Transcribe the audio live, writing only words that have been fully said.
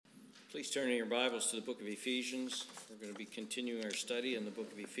Please turn in your Bibles to the book of Ephesians. We're going to be continuing our study in the book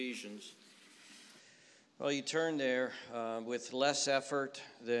of Ephesians. Well, you turn there with less effort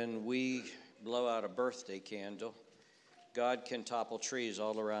than we blow out a birthday candle. God can topple trees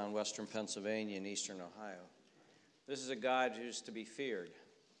all around western Pennsylvania and eastern Ohio. This is a God who's to be feared.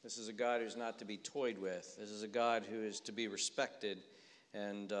 This is a God who's not to be toyed with. This is a God who is to be respected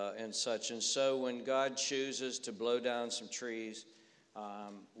and such. And so when God chooses to blow down some trees,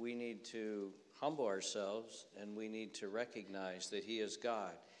 we need to humble ourselves, and we need to recognize that He is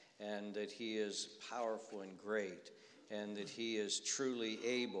God, and that He is powerful and great, and that He is truly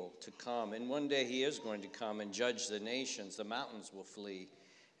able to come. And one day He is going to come and judge the nations. The mountains will flee,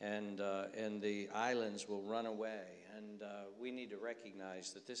 and the islands will run away. And we need to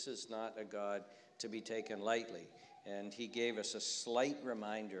recognize that this is not a God to be taken lightly. And He gave us a slight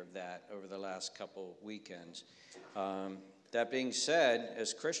reminder of that over the last couple weekends. That being said,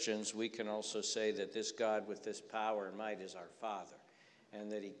 as Christians, we can also say that this God with this power and might is our Father, and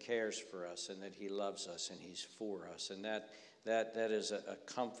that He cares for us, and that He loves us, and He's for us. And that is a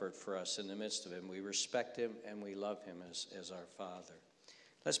comfort for us in the midst of Him. We respect Him, and we love Him as our Father.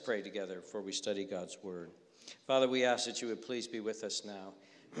 Let's pray together before we study God's Word. Father, we ask that You would please be with us now.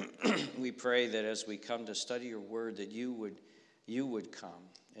 We pray that as we come to study Your Word, that You would come,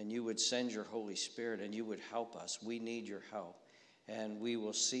 and You would send Your Holy Spirit, and You would help us. We need Your help. And we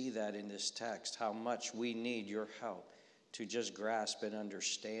will see that in this text, how much we need Your help to just grasp and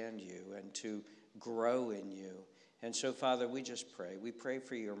understand You and to grow in You. And so, Father, we just pray. We pray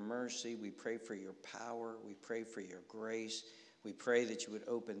for Your mercy. We pray for Your power. We pray for Your grace. We pray that You would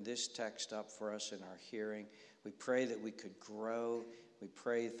open this text up for us in our hearing. We pray that we could grow. We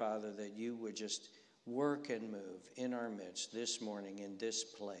pray, Father, that You would just work and move in our midst this morning in this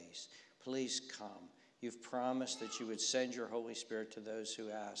place. Please come. You've promised that You would send Your Holy Spirit to those who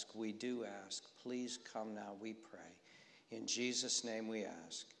ask. We do ask. Please come now, we pray. In Jesus' name we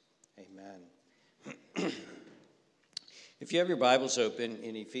ask. Amen. If you have your Bibles open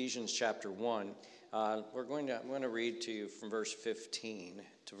in Ephesians chapter 1, I'm going to read to you from verse 15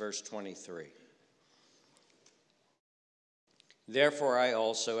 to verse 23. Therefore I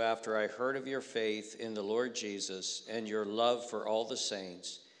also, after I heard of your faith in the Lord Jesus and your love for all the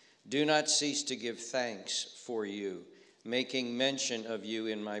saints, do not cease to give thanks for you, making mention of you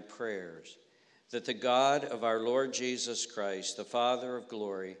in my prayers, that the God of our Lord Jesus Christ, the Father of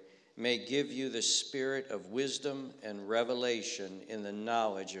glory, may give you the spirit of wisdom and revelation in the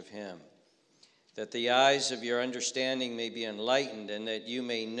knowledge of Him, that the eyes of your understanding may be enlightened, and that you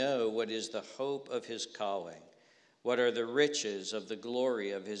may know what is the hope of His calling, what are the riches of the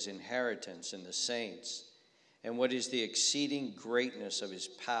glory of His inheritance in the saints, and what is the exceeding greatness of His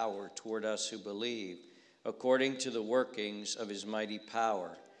power toward us who believe, according to the workings of His mighty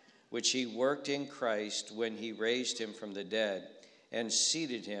power, which He worked in Christ when He raised Him from the dead and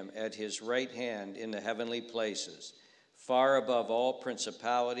seated Him at His right hand in the heavenly places, far above all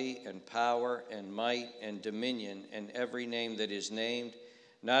principality and power and might and dominion and every name that is named,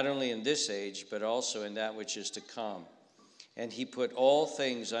 not only in this age, but also in that which is to come. And He put all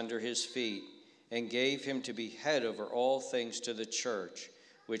things under His feet, and gave Him to be head over all things to the church,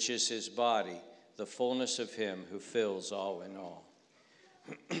 which is His body, the fullness of Him who fills all in all.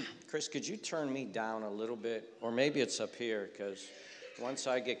 Chris, could you turn me down a little bit? Or maybe it's up here, because once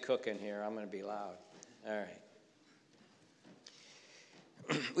I get cooking here, I'm going to be loud. All right.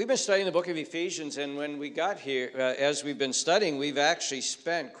 We've been studying the book of Ephesians, and when we got here, as we've been studying, we've actually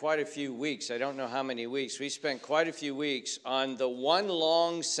spent quite a few weeks. I don't know how many weeks. We spent quite a few weeks on the one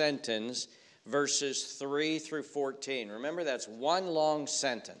long sentence, verses 3 through 14. Remember, that's one long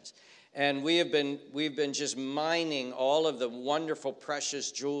sentence. And we've been just mining all of the wonderful,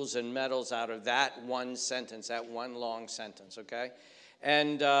 precious jewels and metals out of that one sentence, that one long sentence, okay?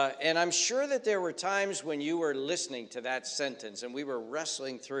 And I'm sure that there were times when you were listening to that sentence and we were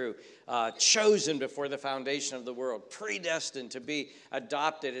wrestling through, chosen before the foundation of the world, predestined to be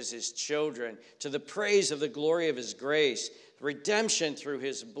adopted as His children, to the praise of the glory of His grace, redemption through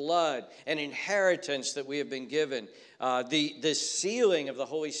His blood, an inheritance that we have been given, the sealing of the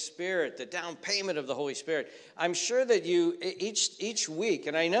Holy Spirit, the down payment of the Holy Spirit. I'm sure that you, each week,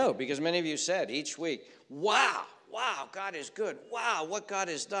 and I know because many of you said each week, wow, God is good. Wow, what God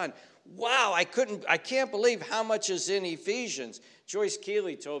has done. Wow, I can't believe how much is in Ephesians. Joyce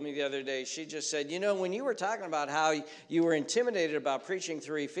Keeley told me the other day, she just said, when you were talking about how you were intimidated about preaching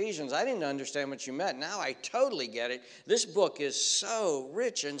through Ephesians, I didn't understand what you meant. Now I totally get it. This book is so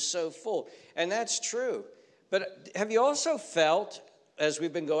rich and so full. And that's true. But have you also felt as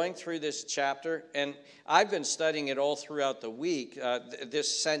we've been going through this chapter, and I've been studying it all throughout the week,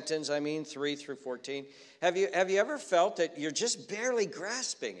 this sentence, 3 through 14, have you ever felt that you're just barely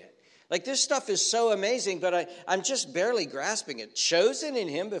grasping it? Like, this stuff is so amazing, but I'm just barely grasping it. Chosen in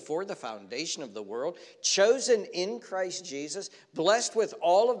him before the foundation of the world, chosen in Christ Jesus, blessed with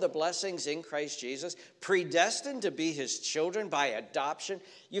all of the blessings in Christ Jesus, predestined to be his children by adoption.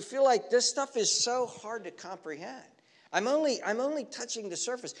 You feel like this stuff is so hard to comprehend. I'm only touching the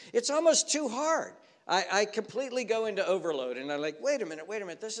surface. It's almost too hard. I completely go into overload, and I'm like, wait a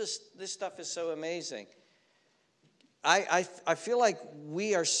minute, this stuff is so amazing. I feel like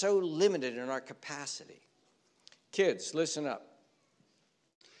we are so limited in our capacity. Kids, listen up.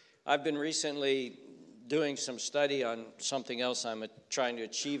 I've been recently doing some study on something else I'm trying to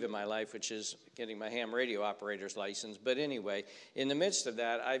achieve in my life, which is getting my ham radio operator's license. But anyway, in the midst of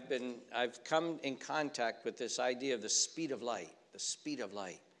that, I've come in contact with this idea of the speed of light, the speed of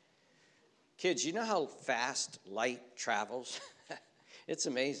light. Kids, you know how fast light travels? It's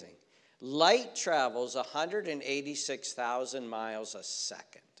amazing. Light travels 186,000 miles a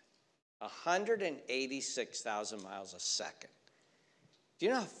second. 186,000 miles a second. Do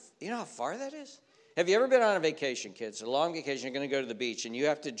you know how far that is? Have you ever been on a vacation, kids? A long vacation, you're going to go to the beach, and you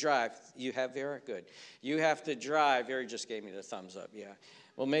have to drive. You have, Vera? Good. You have to drive. Vera just gave me the thumbs up, yeah.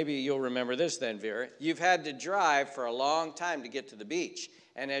 Well, maybe you'll remember this then, Vera. You've had to drive for a long time to get to the beach.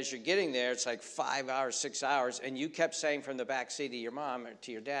 And as you're getting there, it's like 5 hours, 6 hours, and you kept saying from the back seat of your mom or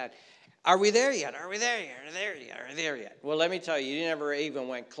to your dad, are we there yet? Are we there yet? Are we there yet? Are we there yet? Well, let me tell you, you never even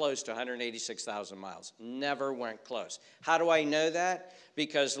went close to 186,000 miles. Never went close. How do I know that?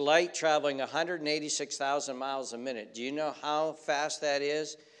 Because light traveling 186,000 miles a minute. Do you know how fast that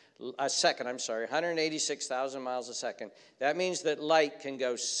is? 186,000 miles a second. That means that light can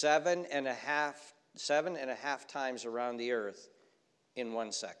go 7.5 times around the earth in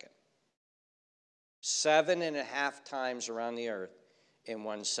 1 second. 7.5 times around the earth in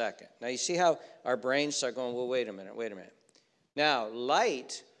 1 second. Now, you see how our brains start going, well, wait a minute. Now,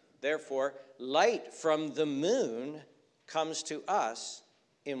 light, therefore, light from the moon comes to us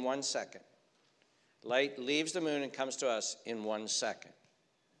in 1 second. Light leaves the moon and comes to us in 1 second.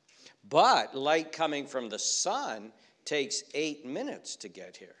 But light coming from the sun takes 8 minutes to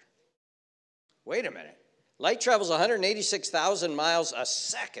get here. Wait a minute. Light travels 186,000 miles a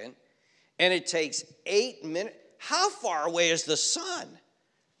second, and it takes 8 minutes. How far away is the sun?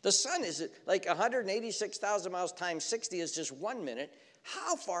 The sun is like 186,000 miles times 60 is just 1 minute.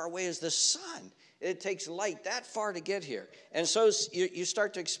 How far away is the sun? It takes light that far to get here. And so you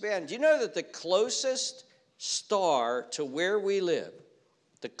start to expand. Do you know that the closest star to where we live,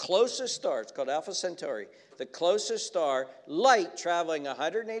 the closest star, it's called Alpha Centauri, the closest star, light traveling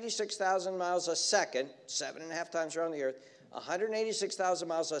 186,000 miles a second, 7.5 times around the earth, 186,000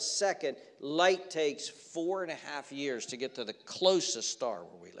 miles a second, light takes 4.5 years to get to the closest star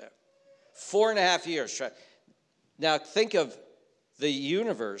where we live. 4.5 years. Now think of the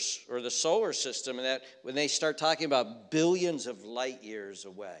universe or the solar system, and that when they start talking about billions of light years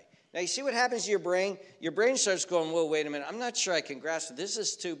away. Now you see what happens to your brain? Your brain starts going, whoa, wait a minute, I'm not sure I can grasp it. This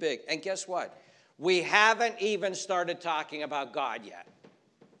is too big. And guess what? We haven't even started talking about God yet.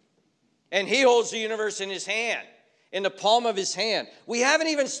 And he holds the universe in his hand, in the palm of his hand. We haven't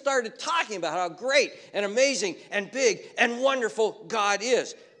even started talking about how great and amazing and big and wonderful God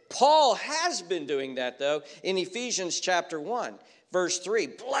is. Paul has been doing that, though, in Ephesians chapter 1. Verse 3,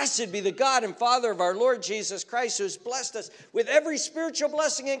 blessed be the God and Father of our Lord Jesus Christ, who has blessed us with every spiritual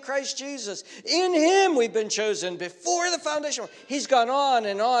blessing in Christ Jesus. In him we've been chosen before the foundation. He's gone on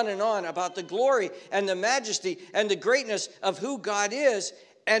and on and on about the glory and the majesty and the greatness of who God is.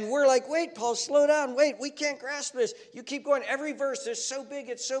 And we're like, wait, Paul, slow down. Wait, we can't grasp this. You keep going. Every verse is so big,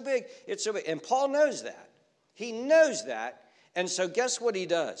 it's so big, it's so big. And Paul knows that. He knows that. And so guess what he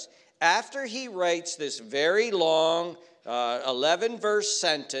does? After he writes this very long 11-verse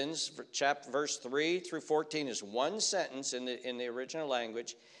sentence, verse 3 through 14 is one sentence in the original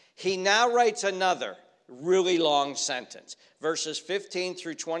language. He now writes another really long sentence. Verses 15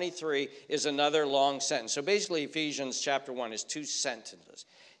 through 23 is another long sentence. So basically Ephesians chapter 1 is 2 sentences.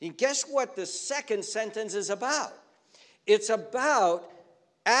 And guess what the second sentence is about? It's about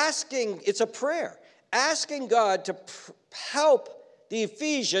it's a prayer, asking God to help the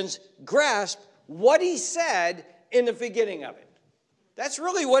Ephesians grasp what he said in the beginning of it. That's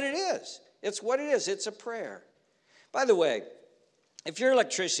really what it is. It's what it is. It's a prayer. By the way, if your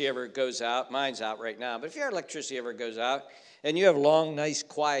electricity ever goes out, mine's out right now, but if your electricity ever goes out and you have long, nice,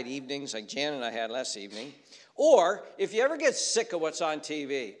 quiet evenings like Jan and I had last evening, or if you ever get sick of what's on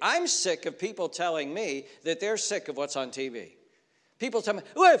TV, I'm sick of people telling me that they're sick of what's on TV. People tell me,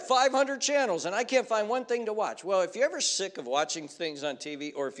 oh, I have 500 channels and I can't find one thing to watch. Well, if you're ever sick of watching things on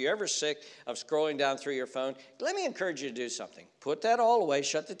TV, or if you're ever sick of scrolling down through your phone, let me encourage you to do something. Put that all away,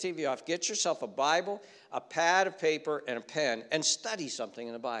 shut the TV off, get yourself a Bible, a pad of paper, and a pen, and study something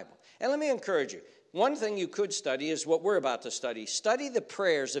in the Bible. And let me encourage you. One thing you could study is what we're about to study. Study the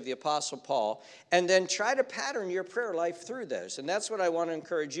prayers of the Apostle Paul, and then try to pattern your prayer life through those. And that's what I want to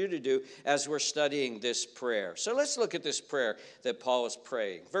encourage you to do as we're studying this prayer. So let's look at this prayer that Paul is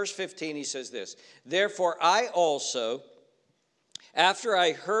praying. Verse 15, he says this, "Therefore I also, after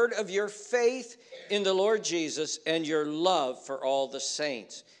I heard of your faith in the Lord Jesus and your love for all the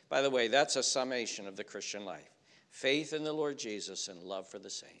saints." By the way, that's a summation of the Christian life. Faith in the Lord Jesus and love for the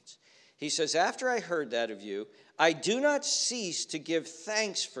saints. He says, after I heard that of you, I do not cease to give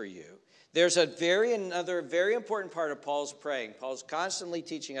thanks for you. There's another very important part of Paul's praying. Paul's constantly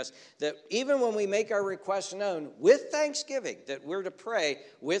teaching us that even when we make our requests known with thanksgiving, that we're to pray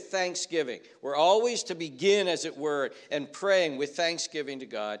with thanksgiving. We're always to begin, as it were, and praying with thanksgiving to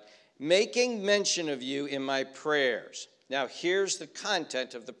God, making mention of you in my prayers. Now, here's the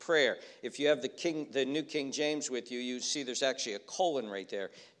content of the prayer. If you have the New King James with you, you see there's actually a colon right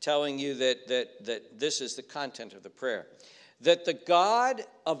there telling you that this is the content of the prayer. That the God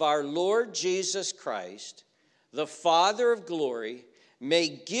of our Lord Jesus Christ, the Father of glory, may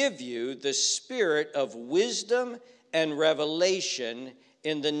give you the spirit of wisdom and revelation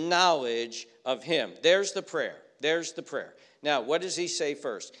in the knowledge of him. There's the prayer. There's the prayer. Now, what does he say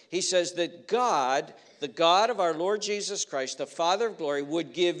first? He says that God, the God of our Lord Jesus Christ, the Father of glory,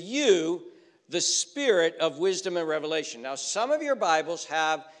 would give you the spirit of wisdom and revelation. Now, some of your Bibles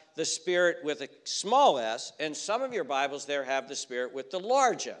have the spirit with a small s, and some of your Bibles there have the spirit with the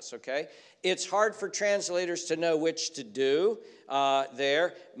large s, okay? It's hard for translators to know which to do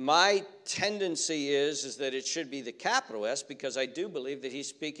there. My tendency is that it should be the capital S, because I do believe that he's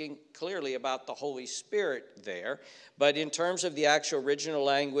speaking clearly about the Holy Spirit there. But in terms of the actual original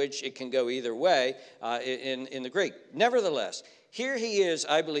language, it can go either way in the Greek. Nevertheless, here he is,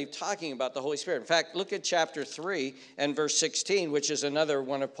 I believe, talking about the Holy Spirit. In fact, look at chapter 3 and verse 16, which is another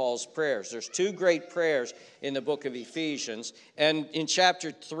one of Paul's prayers. There's two great prayers in the book of Ephesians. And in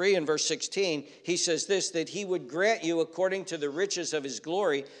chapter 3 and verse 16, he says this, that he would grant you, according to the riches of his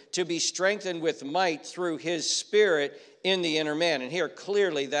glory, to be strengthened with might through his Spirit in the inner man. And here,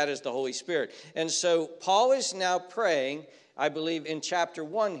 clearly, that is the Holy Spirit. And so Paul is now praying, I believe in chapter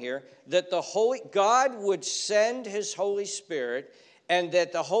 1 here, that God would send his Holy Spirit, and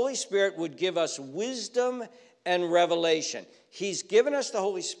that the Holy Spirit would give us wisdom and revelation. He's given us the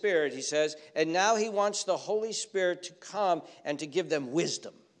Holy Spirit, he says, and now he wants the Holy Spirit to come and to give them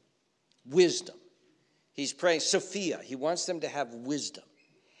wisdom. Wisdom. He's praying Sophia. He wants them to have wisdom.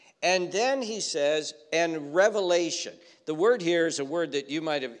 And then he says, and revelation. The word here is a word that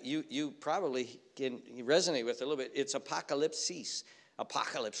you probably can resonate with a little bit. It's apocalypsis.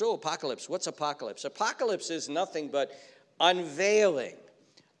 Apocalypse. Oh, apocalypse. What's apocalypse? Apocalypse is nothing but unveiling,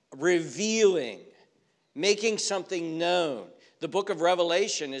 revealing, making something known. The book of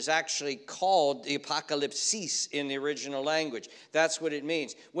Revelation is actually called the apocalypsis in the original language. That's what it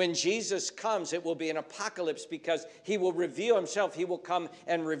means. When Jesus comes, it will be an apocalypse because he will reveal himself. He will come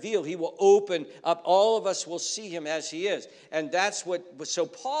and reveal. He will open up. All of us will see him as he is. And that's what, so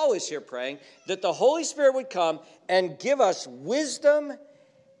Paul is here praying that the Holy Spirit would come and give us wisdom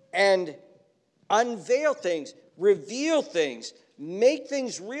and unveil things, reveal things, make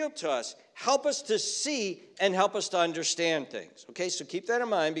things real to us, help us to see and help us to understand things. Okay, so keep that in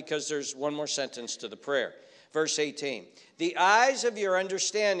mind because there's one more sentence to the prayer. Verse 18, the eyes of your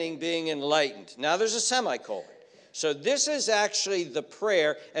understanding being enlightened. Now there's a semicolon. So this is actually the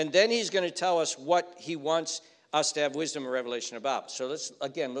prayer, and then he's going to tell us what he wants us to have wisdom and revelation about. So let's,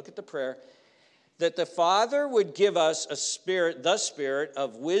 again, look at the prayer. That the Father would give us the spirit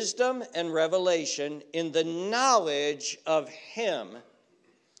of wisdom and revelation in the knowledge of him,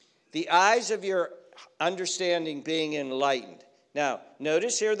 the eyes of your understanding being enlightened. Now,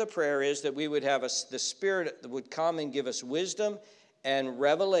 notice here the prayer is that we would have the Spirit that would come and give us wisdom and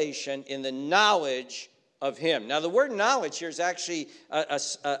revelation in the knowledge of him. Now, the word knowledge here is actually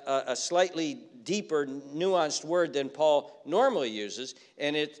a slightly deeper, nuanced word than Paul normally uses,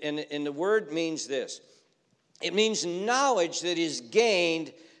 and the word means this. It means knowledge that is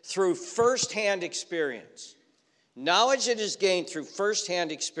gained through firsthand experience. Knowledge that is gained through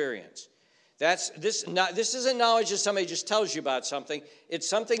firsthand experience. This isn't knowledge that somebody just tells you about something. It's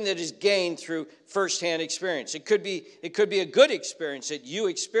something that is gained through firsthand experience. It could be a good experience that you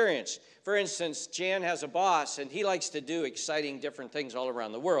experience. For instance, Jan has a boss, and he likes to do exciting different things all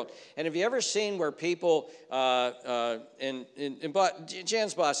around the world. And have you ever seen where people,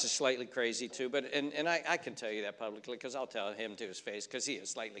 Jan's boss is slightly crazy too, and I can tell you that publicly because I'll tell him to his face because he is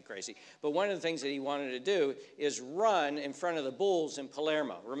slightly crazy. But one of the things that he wanted to do is run in front of the bulls in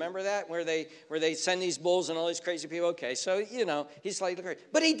Palermo. Remember that? Where they send these bulls and all these crazy people? Okay, so, he's slightly crazy.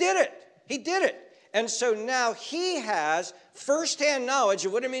 But he did it. He did it. And so now he has firsthand knowledge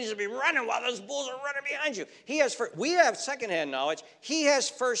of what it means to be running while those bulls are running behind you. We have secondhand knowledge. He has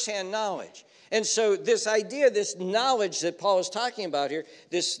firsthand knowledge. And so this idea, this knowledge that Paul is talking about here,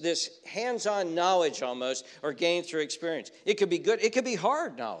 this hands-on knowledge almost, or gained through experience. It could be good. It could be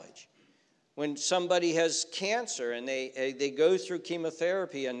hard knowledge. When somebody has cancer and they go through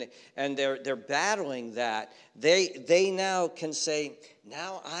chemotherapy and they're battling that, they now can say,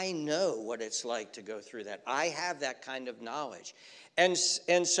 now I know what it's like to go through that. I have that kind of knowledge. And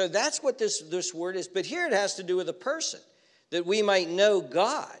so that's what this word is. But here it has to do with a person, that we might know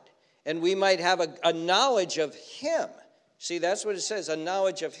God and we might have a knowledge of him. See, that's what it says, a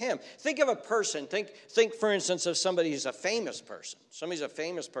knowledge of him. Think of a person. Think, for instance, of somebody who's a famous person. Somebody's a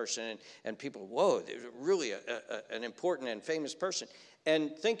famous person, and people, whoa, they're really an important and famous person.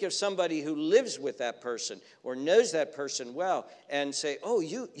 And think of somebody who lives with that person or knows that person well and say, oh,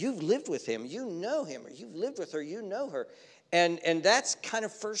 you've lived with him, you know him, or you've lived with her, you know her. And that's kind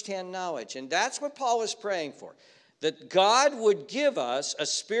of firsthand knowledge. And that's what Paul is praying for, that God would give us a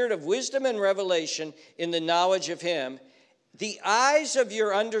spirit of wisdom and revelation in the knowledge of him, the eyes of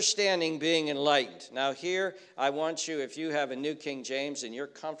your understanding being enlightened. Now here, I want you, if you have a New King James and you're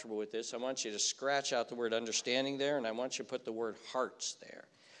comfortable with this, I want you to scratch out the word understanding there, and I want you to put the word hearts there.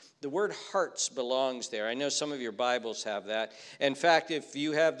 The word hearts belongs there. I know some of your Bibles have that. In fact, if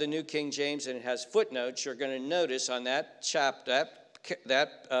you have the New King James and it has footnotes, you're going to notice on that chapter,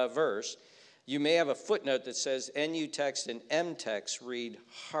 that verse, you may have a footnote that says NU text and M text read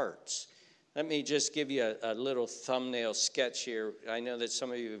hearts. Let me just give you a little thumbnail sketch here. I know that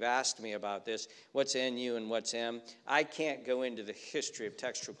some of you have asked me about this. What's NU and what's M? I can't go into the history of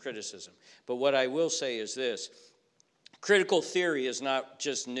textual criticism. But what I will say is this. Critical theory is not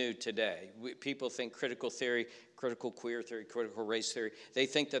just new today. People think critical theory, critical queer theory, critical race theory, they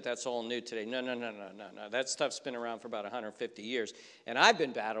think that that's all new today. No. That stuff's been around for about 150 years. And I've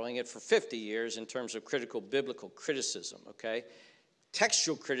been battling it for 50 years in terms of critical biblical criticism, okay?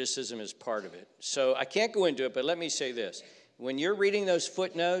 Textual criticism is part of it. So I can't go into it, but let me say this. When you're reading those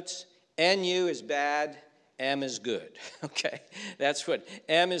footnotes, NU is bad, M is good, okay? That's what,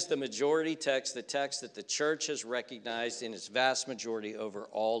 M is the majority text, the text that the church has recognized in its vast majority over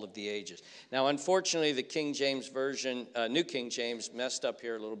all of the ages. Now, unfortunately, the King James Version, New King James, messed up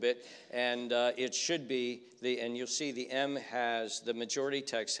here a little bit, and it should be, and you'll see the M has, the majority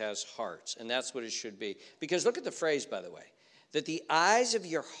text has hearts, and that's what it should be. Because look at the phrase, by the way. That the eyes of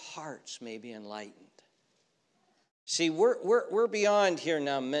your hearts may be enlightened. See, we're beyond here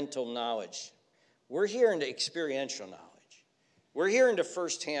now mental knowledge. We're here into experiential knowledge. We're here into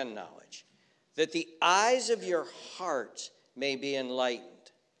firsthand knowledge. That the eyes of your hearts may be enlightened.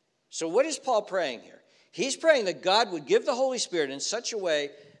 So what is Paul praying here? He's praying that God would give the Holy Spirit in such a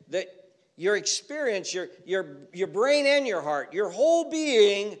way that your experience, your brain and your heart, your whole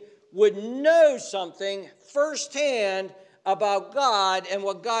being would know something firsthand about God and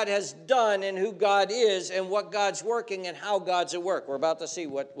what God has done and who God is and what God's working and how God's at work. We're about to see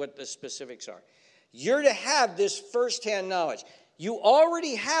what the specifics are. You're to have this firsthand knowledge. You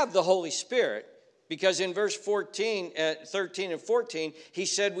already have the Holy Spirit because in verse 13 and 14, he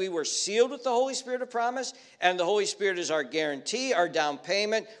said we were sealed with the Holy Spirit of promise, and the Holy Spirit is our guarantee, our down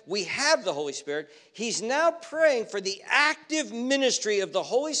payment. We have the Holy Spirit. He's now praying for the active ministry of the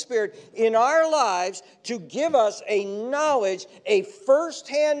Holy Spirit in our lives to give us a knowledge, a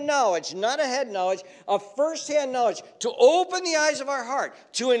firsthand knowledge, not a head knowledge, a firsthand knowledge, to open the eyes of our heart,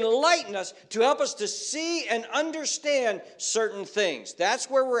 to enlighten us, to help us to see and understand certain things. That's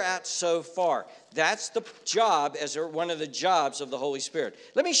where we're at so far. That's the job, as one of the jobs of the Holy Spirit.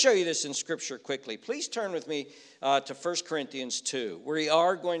 Let me show you this in Scripture quickly. Please turn with me to 1 Corinthians 2. We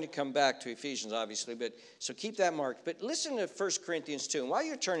are going to come back to Ephesians, obviously, so keep that marked. But listen to 1 Corinthians 2. And while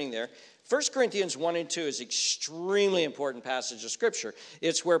you're turning there, 1 Corinthians 1 and 2 is an extremely important passage of Scripture.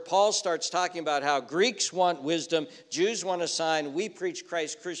 It's where Paul starts talking about how Greeks want wisdom, Jews want a sign, we preach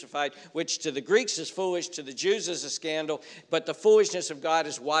Christ crucified, which to the Greeks is foolish, to the Jews is a scandal, but the foolishness of God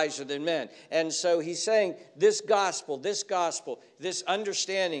is wiser than men. And so he's saying this gospel, this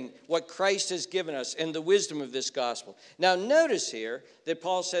understanding what Christ has given us and the wisdom of this gospel. Now notice here that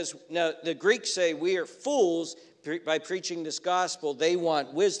Paul says, now the Greeks say we are fools by preaching this gospel. They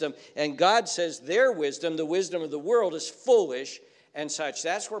want wisdom. And God says their wisdom, the wisdom of the world, is foolish and such.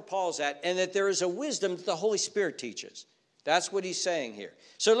 That's where Paul's at. And that there is a wisdom that the Holy Spirit teaches. That's what he's saying here.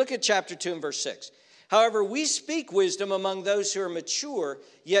 So look at chapter 2 and verse 6. However, we speak wisdom among those who are mature,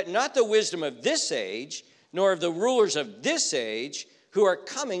 yet not the wisdom of this age, nor of the rulers of this age, who are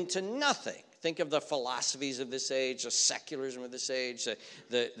coming to nothing. Think of the philosophies of this age, the secularism of this age,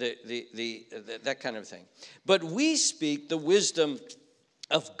 that kind of thing. But we speak the wisdom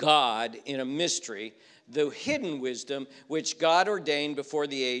of God in a mystery, the hidden wisdom which God ordained before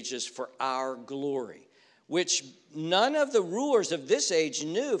the ages for our glory, which none of the rulers of this age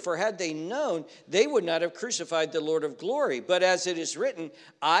knew, for had they known, they would not have crucified the Lord of glory. But as it is written,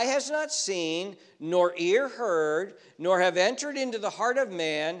 eye has not seen, nor ear heard, nor have entered into the heart of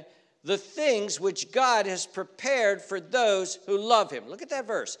man the things which God has prepared for those who love him. Look at that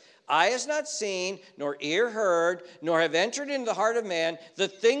verse. Eye has not seen, nor ear heard, nor have entered into the heart of man the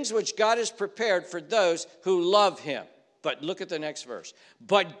things which God has prepared for those who love him. But look at the next verse.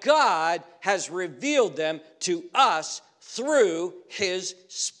 But God has revealed them to us through his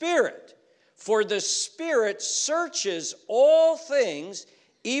Spirit. For the Spirit searches all things,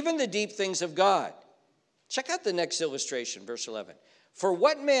 even the deep things of God. Check out the next illustration, verse 11. For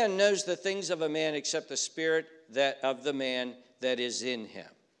what man knows the things of a man except the spirit of the man that is in him?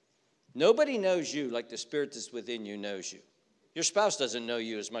 Nobody knows you like the Spirit that's within you knows you. Your spouse doesn't know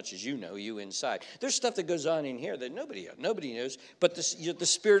you as much as you know you inside. There's stuff that goes on in here that nobody knows, but the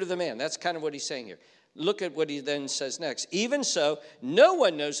spirit of the man. That's kind of what he's saying here. Look at what he then says next. Even so, no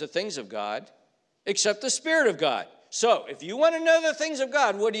one knows the things of God except the Spirit of God. So if you want to know the things of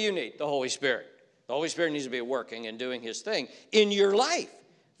God, what do you need? The Holy Spirit. The Holy Spirit needs to be working and doing his thing in your life.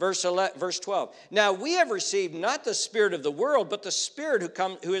 Verse 12. Now we have received not the spirit of the world, but the Spirit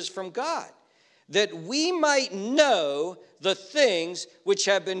who is from God, that we might know the things which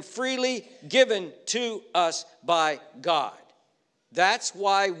have been freely given to us by God. That's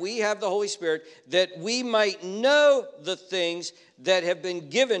why we have the Holy Spirit, that we might know the things that have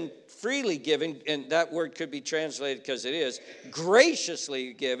been freely given, and that word could be translated because it is,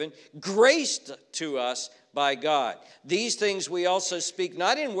 graciously given, graced to us by God. These things we also speak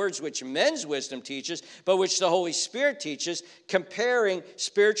not in words which men's wisdom teaches, but which the Holy Spirit teaches, comparing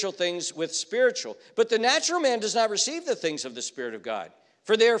spiritual things with spiritual. But the natural man does not receive the things of the Spirit of God,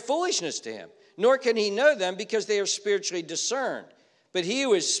 for they are foolishness to him, nor can he know them because they are spiritually discerned. But he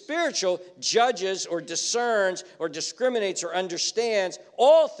who is spiritual judges or discerns or discriminates or understands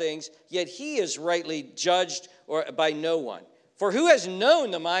all things, yet he is rightly judged by no one. For who has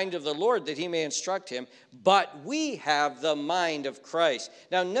known the mind of the Lord that he may instruct him? But we have the mind of Christ.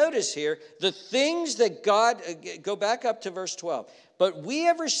 Now notice here, the things that God, go back up to verse 12. But we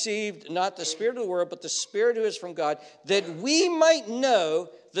have received not the spirit of the world, but the Spirit who is from God, that we might know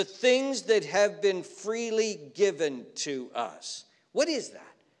the things that have been freely given to us. What is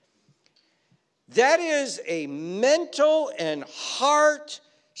that? That is a mental and heart,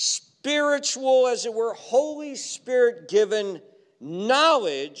 spiritual, as it were, Holy Spirit given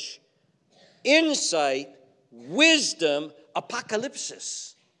knowledge, insight, wisdom,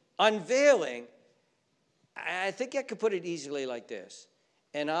 apocalypsis, unveiling. I think I could put it easily like this.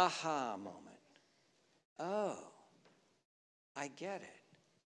 An aha moment. Oh, I get it.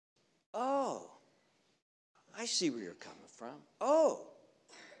 Oh, I see where you're coming from. Oh,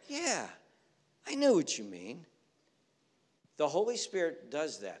 yeah, I know what you mean. The Holy Spirit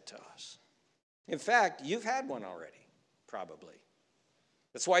does that to us. In fact, you've had one already, probably.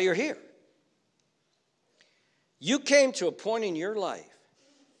 That's why you're here. You came to a point in your life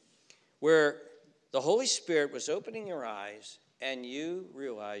where the Holy Spirit was opening your eyes and you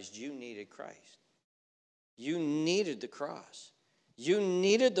realized you needed Christ. You needed the cross. You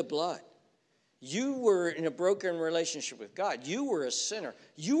needed the blood. You were in a broken relationship with God. You were a sinner.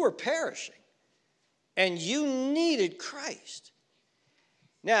 You were perishing. And you needed Christ.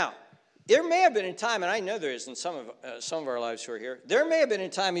 Now, there may have been a time, and I know there is in some of our lives who are here, there may have been a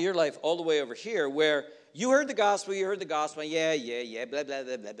time in your life all the way over here where you heard the gospel, yeah, blah, blah,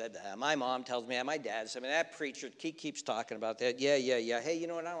 blah, blah, blah, blah. My mom tells me, my dad says, that preacher keeps talking about that. Yeah. Hey, you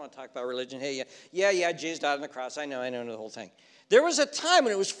know what? I don't want to talk about religion. Hey, yeah, Jesus died on the cross. I know the whole thing. There was a time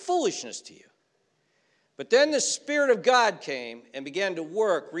when it was foolishness to you. But then the Spirit of God came and began to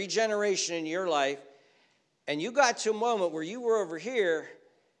work regeneration in your life, and you got to a moment where you were over here,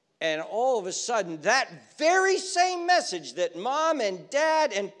 And all of a sudden, that very same message that mom and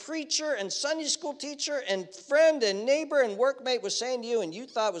dad and preacher and Sunday school teacher and friend and neighbor and workmate was saying to you and you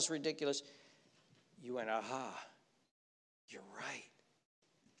thought was ridiculous, you went, aha, you're right.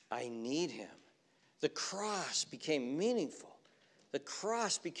 I need him. The cross became meaningful. The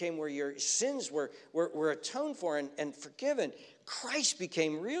cross became where your sins were atoned for and forgiven. Christ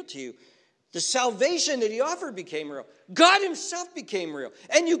became real to you. The salvation that he offered became real. God himself became real.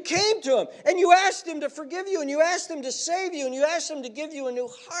 And you came to him, and you asked him to forgive you, and you asked him to save you, and you asked him to give you a new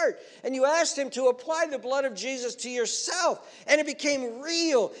heart, and you asked him to apply the blood of Jesus to yourself, and it became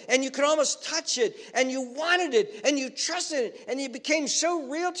real, and you could almost touch it, and you wanted it, and you trusted it, and it became so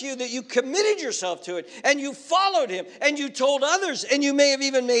real to you that you committed yourself to it, and you followed him, and you told others, and you may have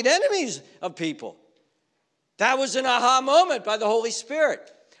even made enemies of people. That was an aha moment by the Holy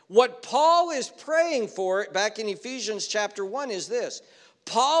Spirit. What Paul is praying for back in Ephesians chapter 1 is this.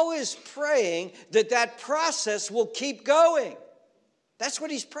 Paul is praying that process will keep going. That's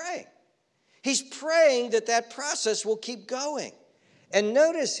what he's praying. He's praying that process will keep going. And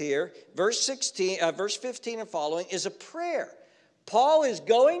notice here, verse 15 and following is a prayer. Paul is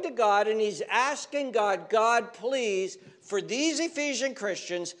going to God and he's asking God, God, please, for these Ephesian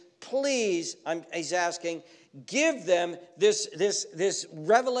Christians, please, he's asking, give them this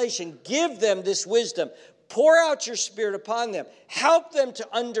revelation. Give them this wisdom. Pour out your Spirit upon them. Help them to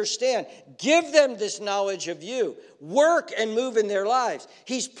understand. Give them this knowledge of you. Work and move in their lives.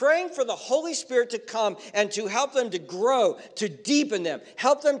 He's praying for the Holy Spirit to come and to help them to grow, to deepen them.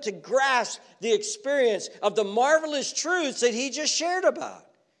 Help them to grasp the experience of the marvelous truths that he just shared about.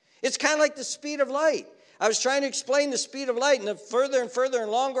 It's kind of like the speed of light. I was trying to explain the speed of light, and the further and further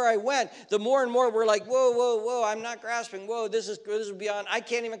and longer I went, the more and more we're like, whoa, I'm not grasping. Whoa, this is beyond, I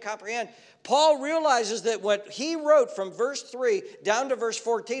can't even comprehend. Paul realizes that what he wrote from verse 3 down to verse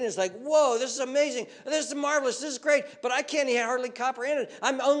 14 is like, whoa, this is amazing. This is marvelous. This is great, but I can't even hardly comprehend it.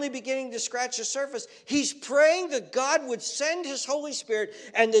 I'm only beginning to scratch the surface. He's praying that God would send his Holy Spirit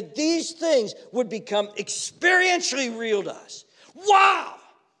and that these things would become experientially real to us. Wow!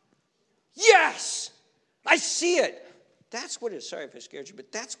 Yes! I see it. That's what it is. Sorry if I scared you,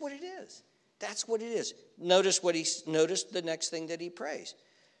 but that's what it is. That's what it is. Notice the next thing that he prays.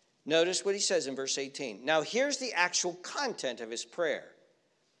 Notice what he says in verse 18. Now here's the actual content of his prayer.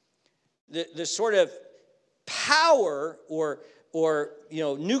 The sort of power or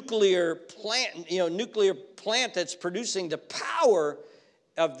nuclear plant that's producing the power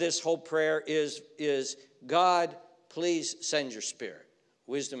of this whole prayer is God, please send your Spirit,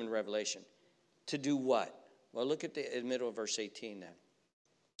 wisdom and revelation. To do what? Well, look at the middle of verse 18 then.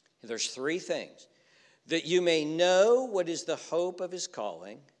 There's three things. That you may know what is the hope of his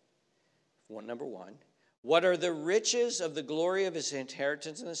calling, number one. What are the riches of the glory of his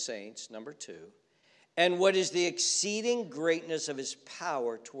inheritance in the saints, number two. And what is the exceeding greatness of his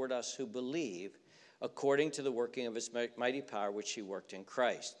power toward us who believe, according to the working of his mighty power, which he worked in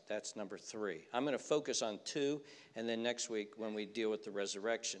Christ. That's number three. I'm going to focus on two, and then next week when we deal with the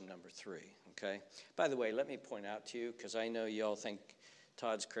resurrection, number three. Okay. By the way, let me point out to you, because I know you all think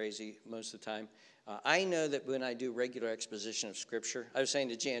Todd's crazy most of the time. I know that when I do regular exposition of Scripture, I was saying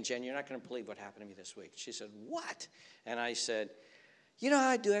to Jan, you're not going to believe what happened to me this week. She said, what? And I said, you know how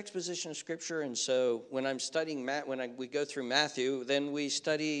I do exposition of Scripture? And so when I'm studying, we go through Matthew, then we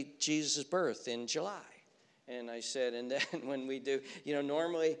study Jesus' birth in July. And I said, and then when we do,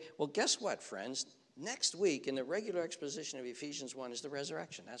 normally, well, guess what, friends? Next week, in the regular exposition of Ephesians 1 is the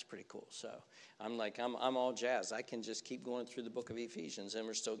resurrection. That's pretty cool. So I'm all jazzed. I can just keep going through the book of Ephesians, and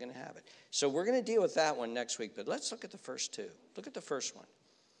we're still going to have it. So we're going to deal with that one next week, but let's look at the first two. Look at the first one.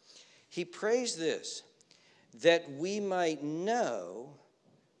 He prays this, that we might know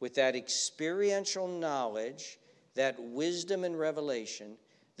with that experiential knowledge, that wisdom and revelation,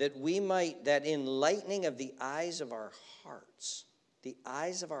 that enlightening of the eyes of our hearts, the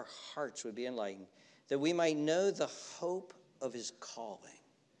eyes of our hearts would be enlightened, that we might know the hope of his calling.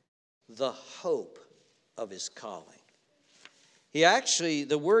 The hope of his calling.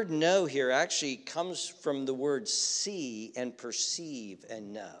 The word know here actually comes from the word see and perceive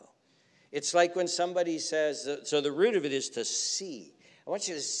and know. It's like when somebody says, so the root of it is to see. I want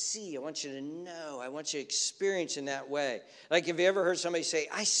you to see. I want you to know. I want you to experience in that way. Like, have you ever heard somebody say,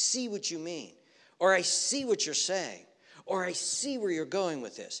 I see what you mean, or I see what you're saying, or I see where you're going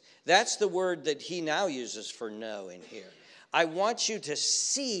with this? That's the word that he now uses for know in here. I want you to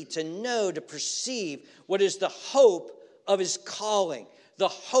see, to know, to perceive what is the hope of his calling. The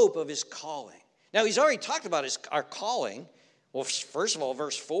hope of his calling. Now, he's already talked about our calling. Well, first of all,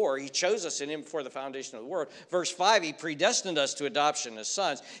 verse 4, he chose us in him before the foundation of the world. Verse 5, he predestined us to adoption as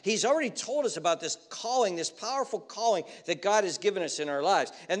sons. He's already told us about this calling, this powerful calling that God has given us in our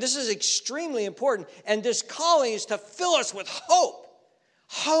lives. And this is extremely important. And this calling is to fill us with hope.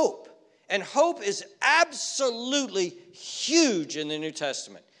 Hope. And hope is absolutely huge in the New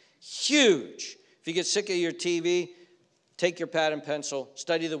Testament. Huge. If you get sick of your TV, take your pad and pencil,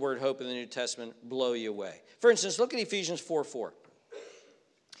 study the word hope in the New Testament, blow you away. For instance, look at Ephesians 4:4.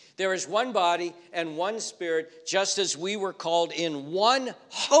 There is one body and one spirit, just as we were called in one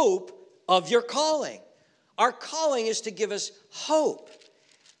hope of your calling. Our calling is to give us hope.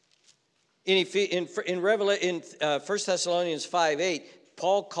 In 1 Thessalonians 5:8,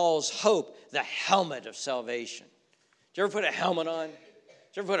 Paul calls hope the helmet of salvation. Did you ever put a helmet on?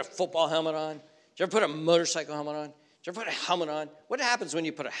 Did you ever put a football helmet on? Did you ever put a motorcycle helmet on? Did you ever put a helmet on? What happens when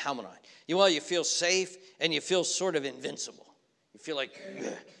you put a helmet on? You feel safe and you feel sort of invincible. You feel like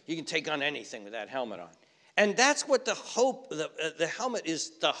you can take on anything with that helmet on. And that's what the hope, the helmet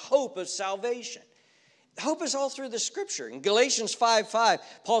is, the hope of salvation. Hope is all through the scripture. In Galatians 5:5,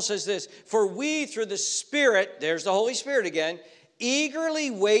 Paul says this, for we through the Spirit, there's the Holy Spirit again,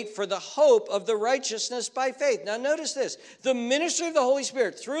 eagerly wait for the hope of the righteousness by faith. Now notice this, the ministry of the Holy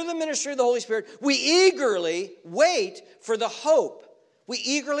Spirit, through the ministry of the Holy Spirit, we eagerly wait for the hope. We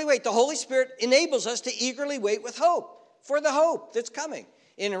eagerly wait. The Holy Spirit enables us to eagerly wait with hope, for the hope that's coming.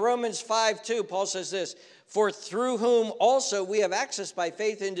 In Romans 5:2, Paul says this, for through whom also we have access by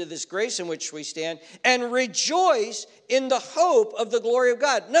faith into this grace in which we stand and rejoice in the hope of the glory of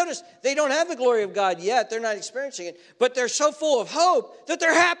God. Notice, they don't have the glory of God yet. They're not experiencing it, but they're so full of hope that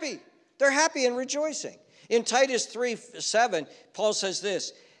they're happy. They're happy and rejoicing. In Titus 3:7, Paul says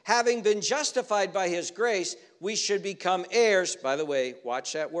this, having been justified by his grace, we should become heirs. By the way,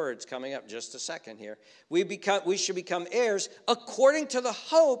 watch that word. It's coming up just a second here. We should become heirs according to the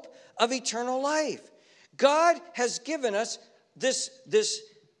hope of eternal life. God has given us this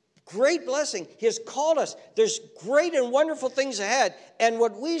great blessing. He has called us. There's great and wonderful things ahead. And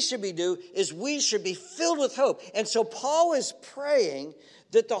what we should do is we should be filled with hope. And so Paul is praying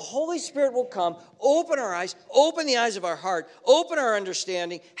that the Holy Spirit will come, open our eyes, open the eyes of our heart, open our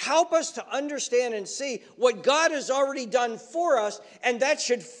understanding, help us to understand and see what God has already done for us, and that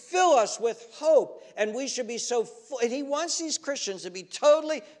should fill us with hope. And we should be so full. And he wants these Christians to be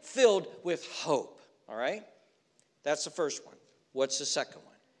totally filled with hope. All right? That's the first one. What's the second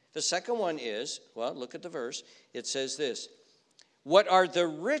one? The second one is, well, look at the verse. It says this, what are the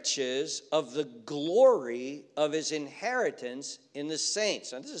riches of the glory of his inheritance in the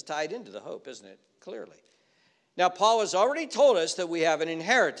saints? Now, this is tied into the hope, isn't it? Clearly. Now, Paul has already told us that we have an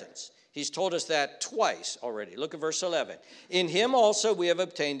inheritance. He's told us that twice already. Look at verse 11. In him also we have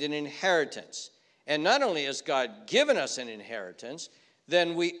obtained an inheritance. And not only has God given us an inheritance,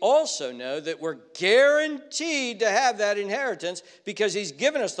 then we also know that we're guaranteed to have that inheritance because he's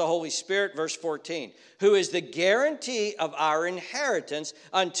given us the Holy Spirit, verse 14, who is the guarantee of our inheritance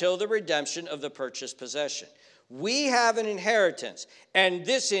until the redemption of the purchased possession. We have an inheritance, and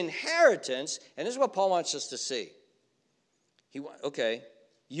this inheritance, and this is what Paul wants us to see. Okay,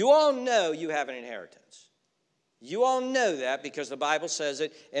 you all know you have an inheritance. You all know that because the Bible says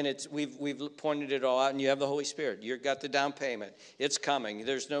it, and we've pointed it all out, and you have the Holy Spirit. You've got the down payment. It's coming.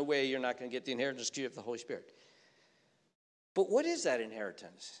 There's no way you're not going to get the inheritance because you have the Holy Spirit. But what is that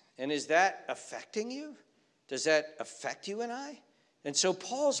inheritance? And is that affecting you? Does that affect you and I? And so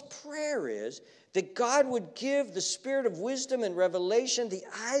Paul's prayer is that God would give the spirit of wisdom and revelation. The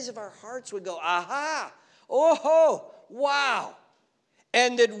eyes of our hearts would go, aha, oh, wow.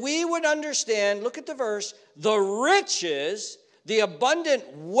 And that we would understand, look at the verse, the riches, the abundant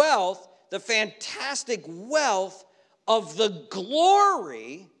wealth, the fantastic wealth of the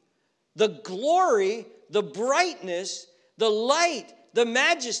glory, the brightness, the light, the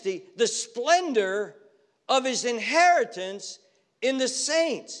majesty, the splendor of his inheritance in the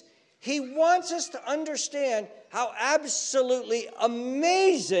saints. He wants us to understand how absolutely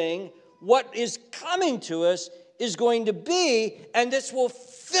amazing what is coming to us is going to be, and this will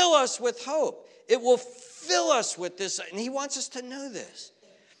fill us with hope. It will fill us with this, and he wants us to know this.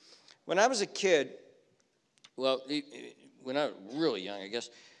 When I was a kid, well, when I was really young, I guess,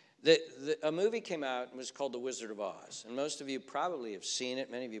 a movie came out, and it was called The Wizard of Oz, and most of you probably have seen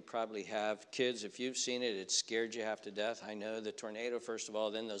it. Many of you probably have. Kids, if you've seen it, it scared you half to death. I know, the tornado, first of all,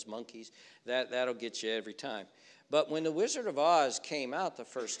 then those monkeys, that'll get you every time. But when The Wizard of Oz came out the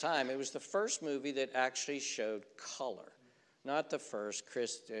first time, it was the first movie that actually showed color. Not the first.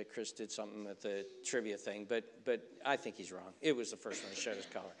 Chris did something with the trivia thing, but I think he's wrong. It was the first one that showed us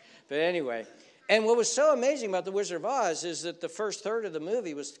color. But anyway, And what was so amazing about The Wizard of Oz is that the first third of the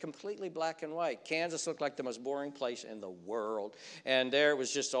movie was completely black and white. Kansas looked like the most boring place in the world. And there it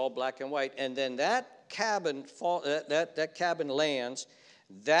was just all black and white. And then that cabin lands,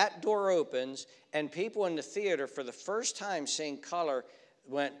 that door opens, and people in the theater for the first time seeing color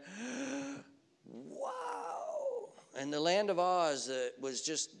went, wow. And the Land of Oz was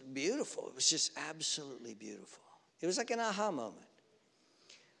just beautiful. It was just absolutely beautiful. It was like an aha moment.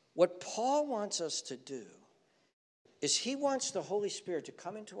 What Paul wants us to do is he wants the Holy Spirit to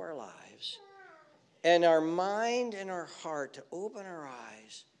come into our lives and our mind and our heart to open our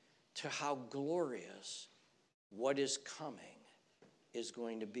eyes to how glorious what is coming is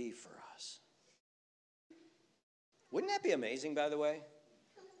going to be for us. Wouldn't that be amazing, by the way?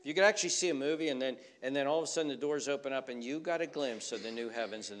 If you could actually see a movie and then all of a sudden the doors open up and you got a glimpse of the new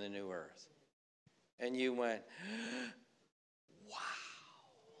heavens and the new earth. And you went, wow.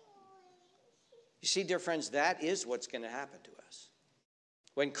 You see, dear friends, that is what's going to happen to us.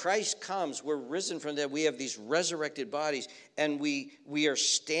 When Christ comes, we're risen from that. We have these resurrected bodies, and we are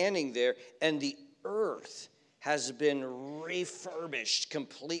standing there, and the earth has been refurbished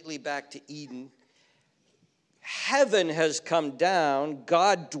completely back to Eden. Heaven has come down.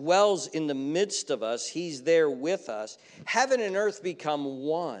 God dwells in the midst of us. He's there with us. Heaven and earth become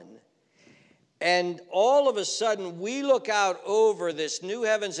one. And all of a sudden, we look out over this new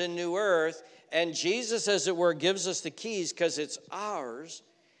heavens and new earth, and Jesus, as it were, gives us the keys because it's ours.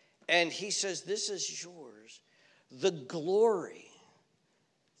 And he says, this is yours. The glory,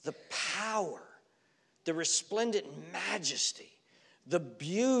 the power, the resplendent majesty, the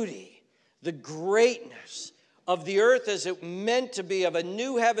beauty, the greatness of the earth as it meant to be, of a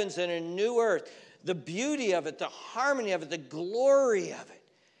new heavens and a new earth, the beauty of it, the harmony of it, the glory of it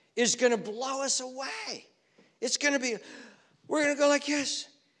is going to blow us away. It's going to be, we're going to go like this.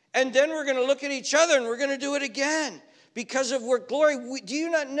 And then we're going to look at each other and we're going to do it again. Because of what glory, do you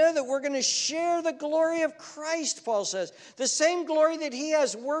not know that we're going to share the glory of Christ, Paul says. The same glory that he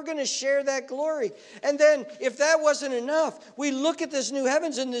has, we're going to share that glory. And then, if that wasn't enough, we look at this new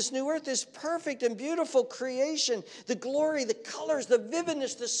heavens and this new earth, this perfect and beautiful creation, the glory, the colors, the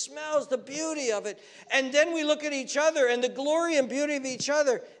vividness, the smells, the beauty of it. And then we look at each other and the glory and beauty of each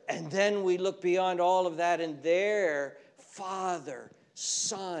other. And then we look beyond all of that and there, Father,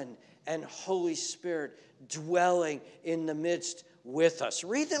 Son, and Holy Spirit dwelling in the midst with us.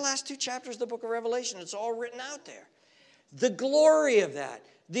 Read the last two chapters of the book of Revelation. It's all written out there. The glory of that,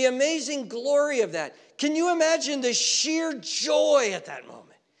 the amazing glory of that. Can you imagine the sheer joy at that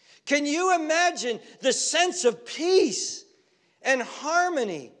moment? Can you imagine the sense of peace and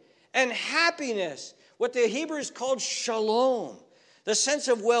harmony and happiness, what the Hebrews called shalom, the sense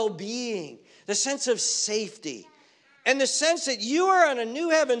of well-being, the sense of safety, and the sense that you are on a new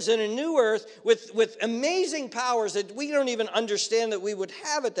heavens and a new earth with amazing powers that we don't even understand that we would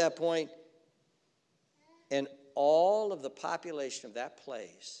have at that point. And all of the population of that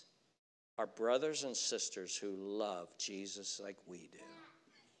place are brothers and sisters who love Jesus like we do.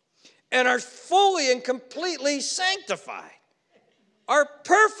 And are fully and completely sanctified. Are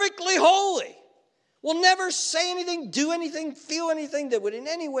perfectly holy. Will never say anything, do anything, feel anything that would in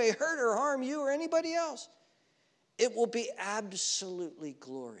any way hurt or harm you or anybody else. It will be absolutely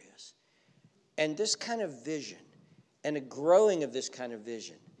glorious. And this kind of vision and a growing of this kind of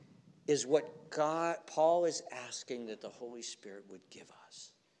vision is what Paul is asking that the Holy Spirit would give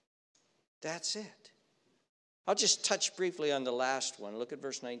us. That's it. I'll just touch briefly on the last one. Look at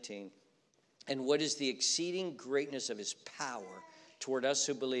verse 19. And what is the exceeding greatness of his power toward us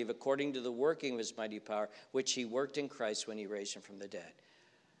who believe, according to the working of his mighty power, which he worked in Christ when he raised him from the dead.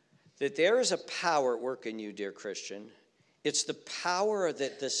 That there is a power at work in you, dear Christian. It's the power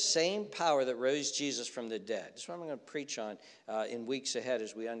the same power that rose Jesus from the dead. That's what I'm going to preach on in weeks ahead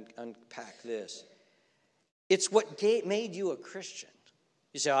as we unpack this. It's what made you a Christian.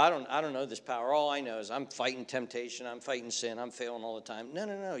 You say, I don't know this power. All I know is I'm fighting temptation. I'm fighting sin. I'm failing all the time.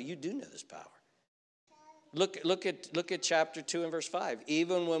 No. You do know this power. Look at chapter 2 and verse 5.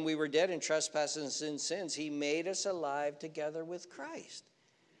 Even when we were dead in trespasses and sins, he made us alive together with Christ.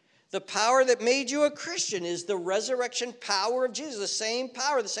 The power that made you a Christian is the resurrection power of Jesus, the same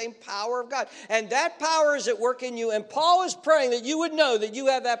power of God. And that power is at work in you. And Paul is praying that you would know that you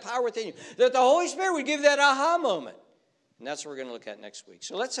have that power within you, that the Holy Spirit would give you that aha moment. And that's what we're going to look at next week.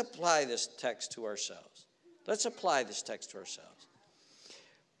 So let's apply this text to ourselves.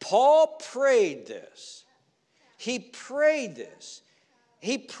 Paul prayed this. He prayed this.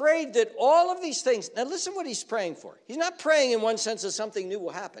 He prayed that all of these things, now listen what he's praying for. He's not praying in one sense that something new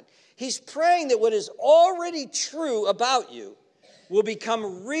will happen. He's praying that what is already true about you will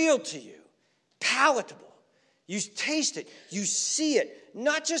become real to you, palatable. You taste it. You see it. And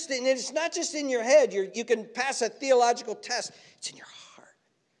it's not just in your head. You can pass a theological test. It's in your heart.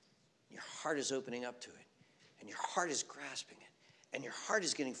 Your heart is opening up to it. And your heart is grasping it. And your heart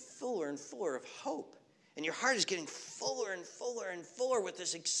is getting fuller and fuller of hope. And your heart is getting fuller and fuller and fuller with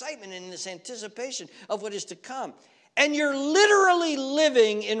this excitement and this anticipation of what is to come. And you're literally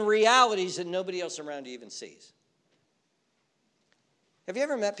living in realities that nobody else around you even sees. Have you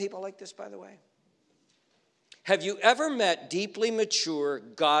ever met people like this, by the way? Have you ever met deeply mature,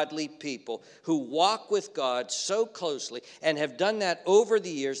 godly people who walk with God so closely and have done that over the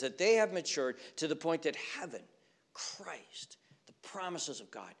years that they have matured to the point that heaven, Christ, the promises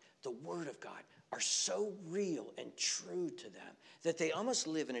of God, the Word of God are so real and true to them that they almost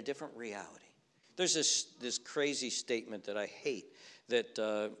live in a different reality? There's this crazy statement that I hate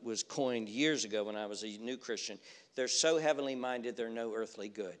that was coined years ago when I was a new Christian. They're so heavenly minded, they're no earthly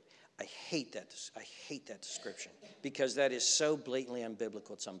good. I hate that description because that is so blatantly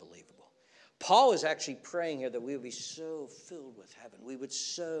unbiblical, it's unbelievable. Paul is actually praying here that we would be so filled with heaven. We would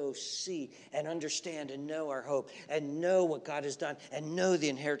so see and understand and know our hope and know what God has done and know the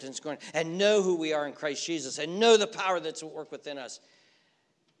inheritance going and know who we are in Christ Jesus and know the power that's at work within us,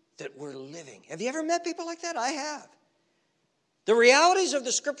 that we're living. Have you ever met people like that? I have. The realities of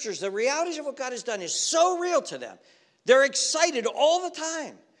the scriptures, the realities of what God has done is so real to them. They're excited all the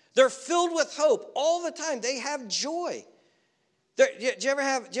time. They're filled with hope all the time. They have joy. Do you ever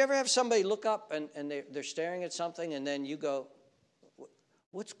have somebody look up and they're staring at something and then you go,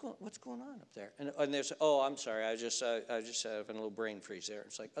 what's going on up there? And they say, oh, I'm sorry, I just having a little brain freeze there.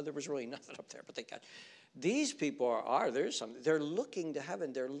 It's like, oh, there was really nothing up there, but they got. These people there's something. They're looking to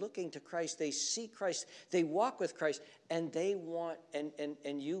heaven. They're looking to Christ. They see Christ. They walk with Christ, and they want.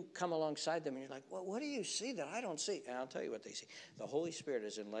 And you come alongside them, and you're like, well, what do you see that I don't see? And I'll tell you what they see. The Holy Spirit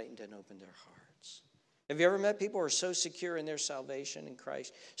has enlightened and opened their hearts. Have you ever met people who are so secure in their salvation in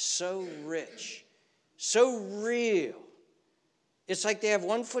Christ, so rich, so real? It's like they have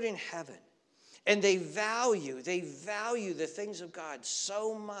one foot in heaven, and they value the things of God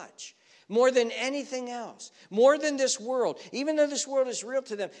so much. More than anything else, more than this world. Even though this world is real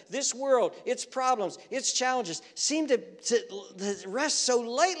to them, this world, its problems, its challenges seem to rest so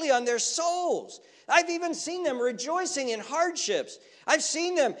lightly on their souls. I've even seen them rejoicing in hardships. I've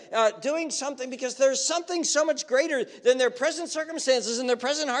seen them doing something because there's something so much greater than their present circumstances and their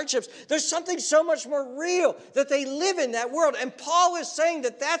present hardships. There's something so much more real that they live in that world. And Paul is saying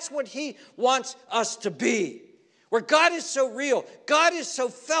that that's what he wants us to be. Where God is so real, God is so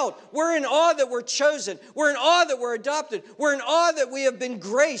felt. We're in awe that we're chosen. We're in awe that we're adopted. We're in awe that we have been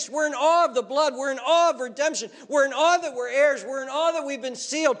graced. We're in awe of the blood. We're in awe of redemption. We're in awe that we're heirs. We're in awe that we've been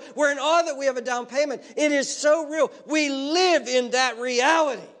sealed. We're in awe that we have a down payment. It is so real. We live in that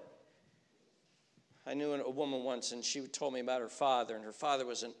reality. I knew a woman once, and she told me about her father, and her father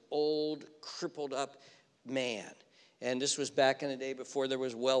was an old, crippled up man. And this was back in the day before there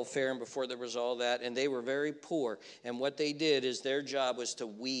was welfare and before there was all that. And they were very poor. And what they did is their job was to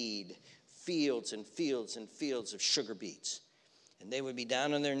weed fields and fields and fields of sugar beets. And they would be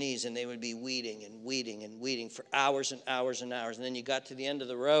down on their knees and they would be weeding and weeding and weeding for hours and hours and hours. And then you got to the end of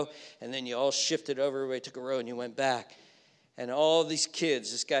the row and then you all shifted over. Everybody took a row and you went back. And all these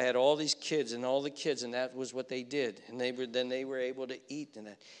kids, this guy had all these kids and all the kids, and that was what they did. And they were able to eat.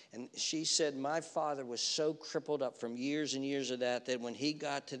 And she said, my father was so crippled up from years and years of that when he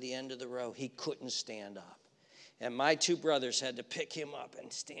got to the end of the row, he couldn't stand up. And my two brothers had to pick him up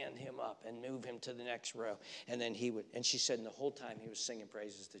and stand him up and move him to the next row. And then and she said, and the whole time he was singing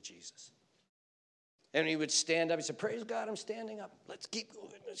praises to Jesus. And he would stand up. He said, praise God, I'm standing up. Let's keep going.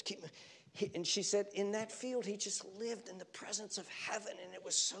 Let's keep moving. And she said, in that field, he just lived in the presence of heaven, and it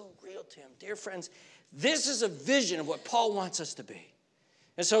was so real to him. Dear friends, this is a vision of what Paul wants us to be.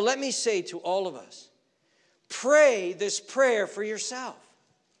 And so let me say to all of us, pray this prayer for yourself.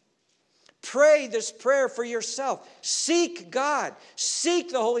 Pray this prayer for yourself. Seek God.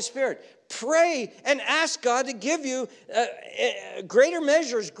 Seek the Holy Spirit. Pray and ask God to give you greater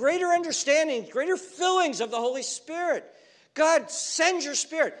measures, greater understanding, greater fillings of the Holy Spirit. God, send your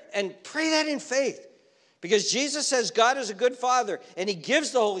Spirit, and pray that in faith. Because Jesus says God is a good Father, and he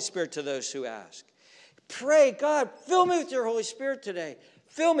gives the Holy Spirit to those who ask. Pray, God, fill me with your Holy Spirit today.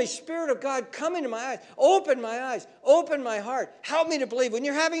 Fill me, Spirit of God, come into my eyes. Open my eyes. Open my heart. Help me to believe. When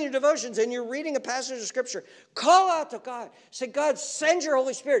you're having your devotions and you're reading a passage of Scripture, call out to God. Say, God, send your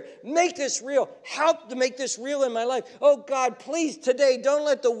Holy Spirit. Make this real. Help to make this real in my life. Oh, God, please, today, don't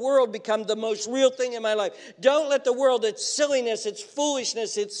let the world become the most real thing in my life. Don't let the world, its silliness, its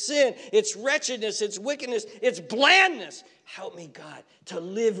foolishness, its sin, its wretchedness, its wickedness, its blandness. Help me, God, to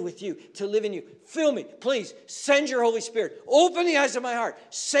live with you, to live in you. Fill me. Please, send your Holy Spirit. Open the eyes of my heart.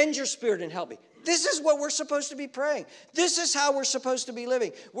 Send your Spirit and help me. This is what we're supposed to be praying. This is how we're supposed to be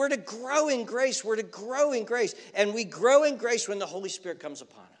living. We're to grow in grace. We're to grow in grace. And we grow in grace when the Holy Spirit comes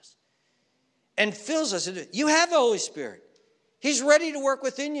upon us and fills us. You have the Holy Spirit. He's ready to work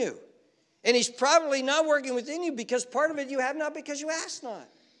within you. And he's probably not working within you because part of it you have not because you ask not.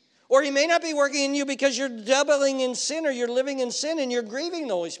 Or he may not be working in you because you're doubling in sin or you're living in sin and you're grieving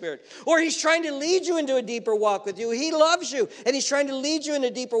the Holy Spirit. Or he's trying to lead you into a deeper walk with you. He loves you and he's trying to lead you in a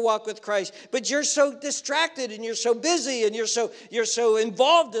deeper walk with Christ. But you're so distracted and you're so busy and you're so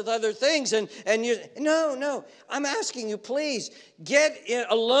involved with other things. No. I'm asking you, please get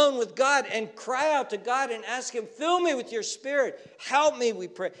alone with God and cry out to God and ask him, fill me with your Spirit. Help me, we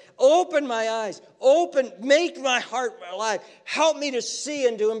pray. Open my eyes. Make my heart alive. Help me to see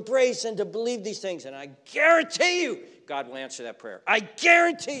and to embrace and to believe these things. And I guarantee you, God will answer that prayer. I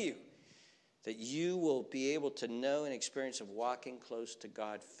guarantee you that you will be able to know an experience of walking close to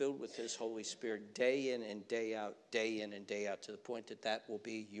God, filled with his Holy Spirit, day in and day out, to the point that that will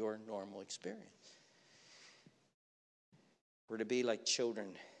be your normal experience. We're to be like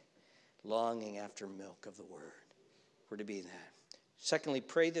children longing after milk of the word. We're to be that. Secondly,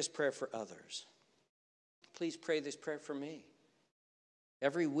 pray this prayer for others. Please pray this prayer for me.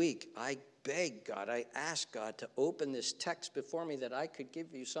 Every week, I beg God, I ask God to open this text before me that I could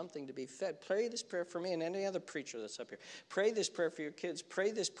give you something to be fed. Pray this prayer for me and any other preacher that's up here. Pray this prayer for your kids.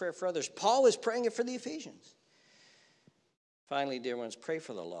 Pray this prayer for others. Paul is praying it for the Ephesians. Finally, dear ones, pray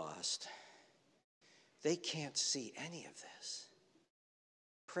for the lost. They can't see any of this.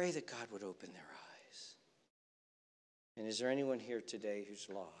 Pray that God would open their eyes. And is there anyone here today who's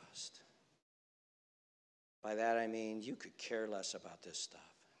lost? By that I mean you could care less about this stuff.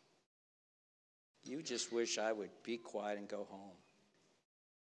 You just wish I would be quiet and go home.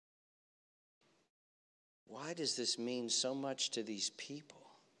 Why does this mean so much to these people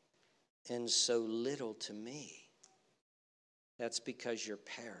and so little to me? That's because you're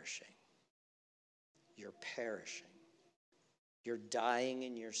perishing. You're perishing. You're dying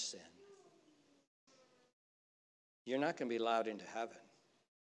in your sin. You're not going to be allowed into heaven.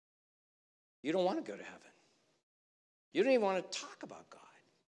 You don't want to go to heaven. You don't even want to talk about God.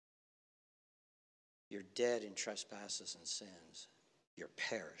 You're dead in trespasses and sins. You're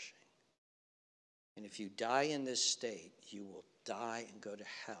perishing. And if you die in this state, you will die and go to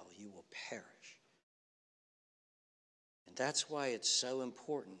hell. You will perish. And that's why it's so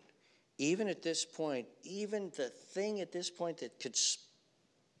important. Even at this point, even the thing at this point that could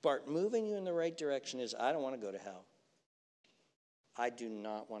start moving you in the right direction is, I don't want to go to hell. I do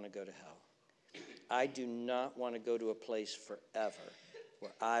not want to go to hell. I do not want to go to a place forever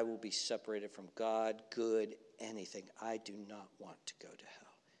where I will be separated from God, good, anything. I do not want to go to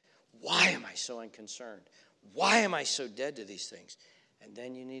hell. Why am I so unconcerned? Why am I so dead to these things? And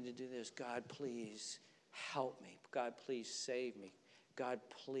then you need to do this. God, please help me. God, please save me. God,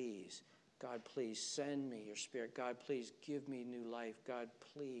 please send me your Spirit. God, please give me new life. God,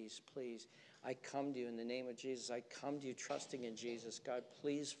 please. I come to you in the name of Jesus. I come to you trusting in Jesus. God,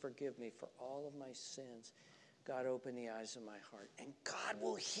 please forgive me for all of my sins. God, open the eyes of my heart. And God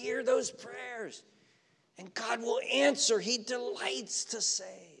will hear those prayers. And God will answer. He delights to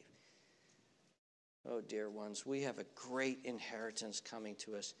save. Oh, dear ones, we have a great inheritance coming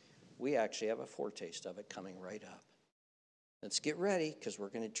to us. We actually have a foretaste of it coming right up. Let's get ready, because we're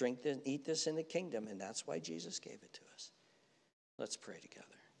going to drink this, eat this in the kingdom, and that's why Jesus gave it to us. Let's pray together.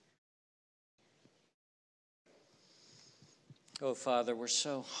 Oh, Father, we're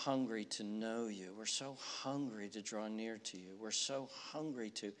so hungry to know you. We're so hungry to draw near to you. We're so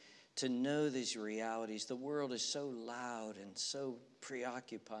hungry to know these realities. The world is so loud and so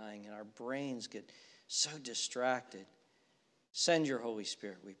preoccupying, and our brains get so distracted. Send your Holy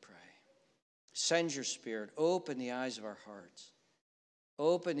Spirit, we pray. Send your Spirit. Open the eyes of our hearts.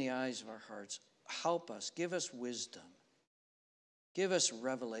 Open the eyes of our hearts. Help us. Give us wisdom. Give us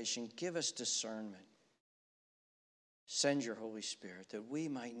revelation. Give us discernment. Send your Holy Spirit that we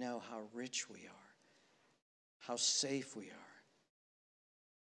might know how rich we are, how safe we are.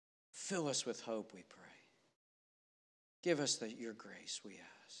 Fill us with hope, we pray. Give us your grace, we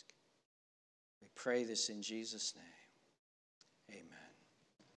ask. We pray this in Jesus' name. Amen.